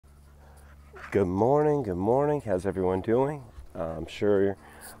Good morning, good morning. How's everyone doing? I'm sure you're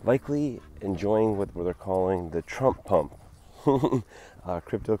likely enjoying what they're calling the Trump pump.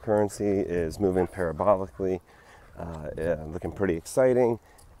 Cryptocurrency is moving parabolically, looking pretty exciting,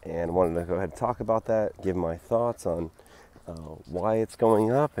 and wanted to go ahead and talk about that, give my thoughts on why it's going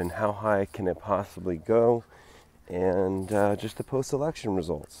up and how high can it possibly go, and just the post-election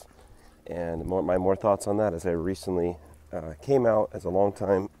results. And my more thoughts on that, as I recently came out as a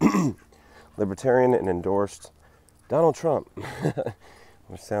longtime libertarian and endorsed Donald Trump,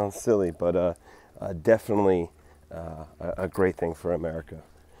 which sounds silly, but definitely a great thing for America.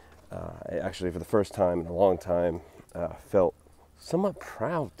 I actually, for the first time in a long time, felt somewhat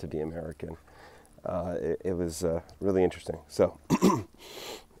proud to be American. It was really interesting. So,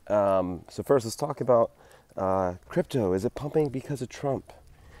 so first, let's talk about crypto. Is it pumping because of Trump?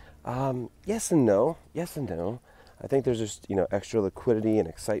 Yes and no. Yes and no. I think there's just extra liquidity and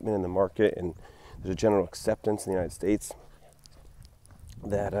excitement in the market, and there's a general acceptance in the United States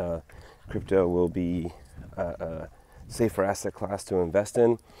that crypto will be a safer asset class to invest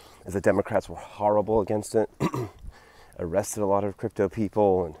in, as the Democrats were horrible against it, arrested a lot of crypto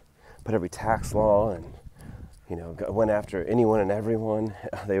people and put every tax law and went after anyone and everyone.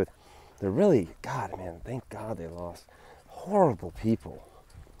 They're really, God, man, thank God they lost. Horrible people,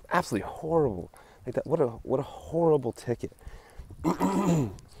 absolutely horrible. Like that, what a horrible ticket.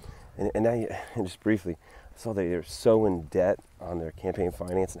 and now, and just briefly, I saw that they're so in debt on their campaign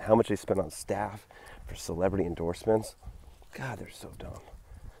finance and how much they spend on staff for celebrity endorsements. God, they're so dumb.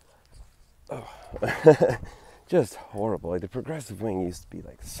 Oh. Just horrible. Like the progressive wing used to be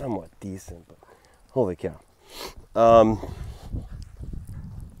like somewhat decent, but holy cow.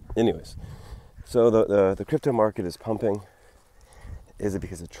 Anyways, so the crypto market is pumping. Is it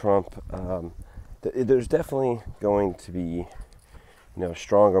because of Trump? There's definitely going to be, a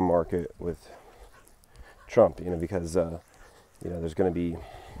stronger market with Trump, because, there's going to be,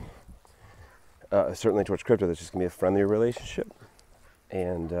 certainly towards crypto, there's just going to be a friendlier relationship.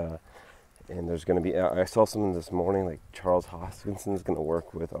 And there's going to be, I saw something this morning, like Charles Hoskinson is going to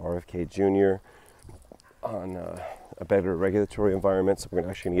work with RFK Jr. on a better regulatory environment. So we're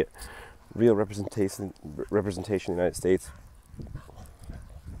actually going to get real representation in the United States.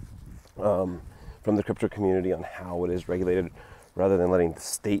 From the crypto community on how it is regulated, rather than letting the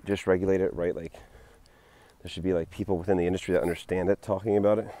state just regulate it, right? Like there should be like people within the industry that understand it talking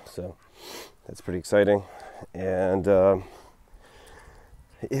about it. So that's pretty exciting. And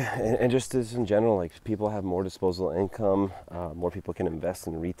and just as in general, like people have more disposable income, more people can invest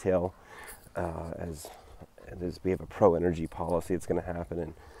in retail, as we have a pro-energy policy that's going to happen,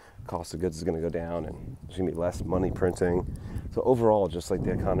 and cost of goods is going to go down, and there's going to be less money printing. So overall, just like the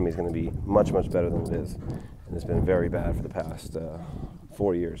economy is going to be much, much better than it is. And it's been very bad for the past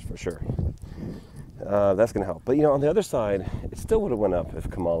 4 years for sure. That's going to help. But, on the other side, it still would have went up if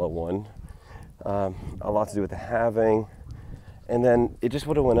Kamala won. A lot to do with the halving. And then it just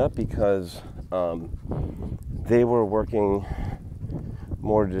would have went up because they were working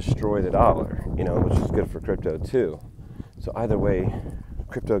more to destroy the dollar, which is good for crypto too. So either way,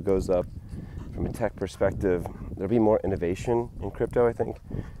 crypto goes up. From a tech perspective, there'll be more innovation in crypto, I think.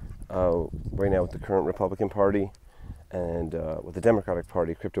 Right now with the current Republican Party and with the Democratic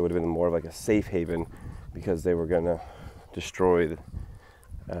Party, crypto would have been more of like a safe haven because they were going to destroy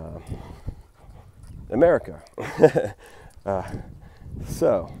America.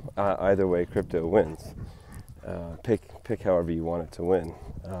 So either way, crypto wins. Pick however you want it to win.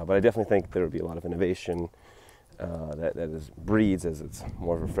 But I definitely think there will be a lot of innovation that breeds as it's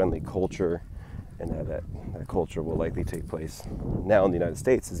more of a friendly culture, and that culture will likely take place now in the United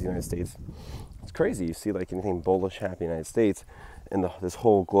States. As the United States, it's crazy. You see like anything bullish happen in the United States, and this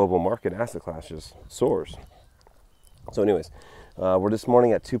whole global market asset class just soars. So anyways, we're this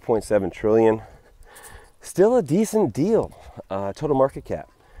morning at 2.7 trillion. Still a decent deal. Total market cap.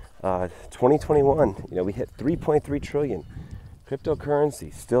 2021, we hit 3.3 trillion.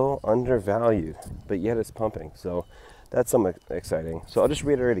 Cryptocurrency still undervalued, but yet it's pumping. So that's something exciting. So I'll just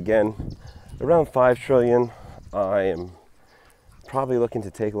reiterate again, around 5 trillion. I am probably looking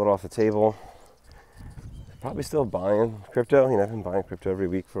to take a little off the table. Probably still buying crypto. I've been buying crypto every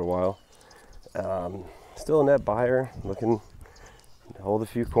week for a while. Still a net buyer, looking to hold a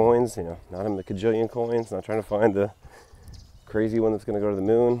few coins, not in the cajillion coins, not trying to find the crazy one that's going to go to the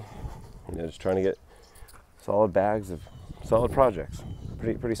moon. Just trying to get solid bags of solid projects.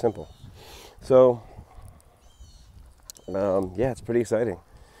 Pretty simple. So, yeah, it's pretty exciting.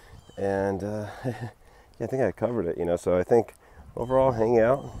 And yeah, I think I covered it, so I think overall, hang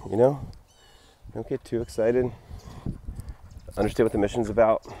out, don't get too excited. Understand what the mission's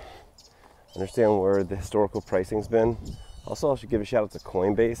about. understand where the historical pricing's been. Also, I should give a shout out to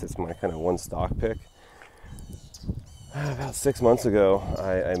Coinbase. It's my kind of one stock pick. About 6 months ago,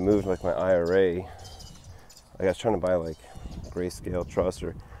 I moved like my IRA. Like I was trying to buy like Grayscale Trust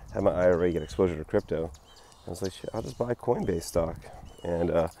or have my IRA get exposure to crypto. I was like, shit, I'll just buy Coinbase stock, and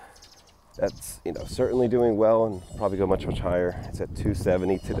that's certainly doing well and probably go much higher. It's at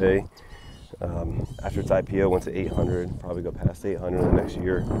 270 today. After its IPO, went to 800. Probably go past 800 in the next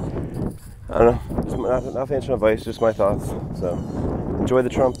year. I don't know. Just not financial advice, just my thoughts. So enjoy the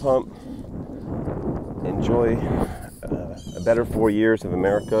Trump pump. Enjoy a better 4 years of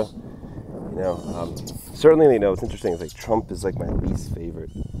America. Certainly, it's interesting. It's like Trump is like my least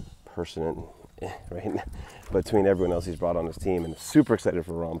favorite person, right? Between everyone else he's brought on his team, and super excited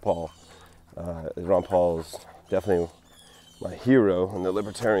for Ron Paul. Ron Paul is definitely my hero in the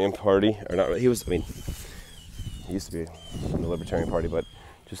Libertarian Party, or not. He used to be in the Libertarian Party, but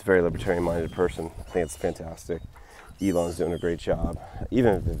just a very libertarian-minded person. I think it's fantastic. Elon's doing a great job.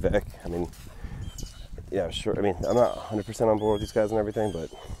 Even Vivek. Yeah, sure. I'm not 100% on board with these guys and everything, but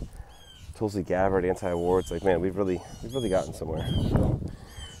Tulsi Gabbard, anti-war, it's like, man, we've really gotten somewhere.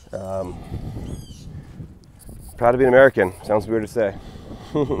 So, proud to be an American. Sounds weird to say,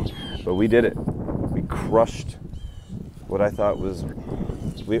 but we did it. We crushed what I thought was,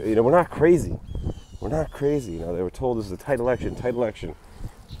 we're not crazy. We're not crazy. They were told this was a tight election.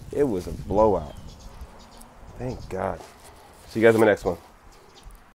 It was a blowout. Thank God. See you guys in my next one.